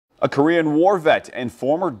A Korean War vet and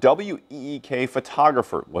former WEEK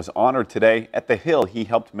photographer was honored today at the hill he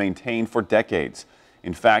helped maintain for decades.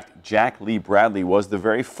 In fact, Jack Lee Bradley was the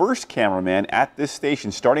very first cameraman at this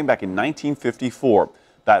station starting back in 1954.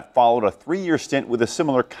 That followed a 3-year stint with a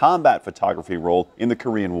similar combat photography role in the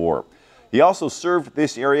Korean War. He also served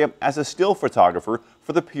this area as a still photographer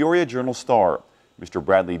for the Peoria Journal-Star. Mr.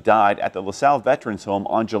 Bradley died at the LaSalle Veterans Home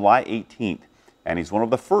on July 18th. And he's one of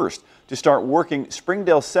the first to start working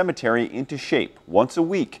Springdale Cemetery into shape once a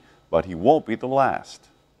week, but he won't be the last.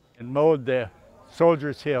 And mowed the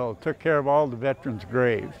Soldiers Hill, took care of all the veterans'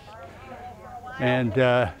 graves. And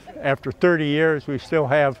after 30 years, we still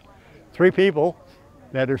have 3 people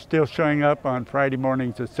that are still showing up on Friday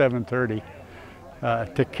mornings at 7:30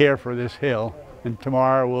 to care for this hill. And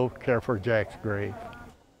tomorrow we'll care for Jack's grave.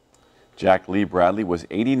 Jack Lee Bradley was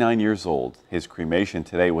 89 years old. His cremation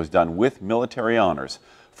today was done with military honors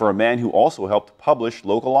for a man who also helped publish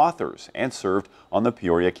local authors and served on the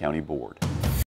Peoria County Board.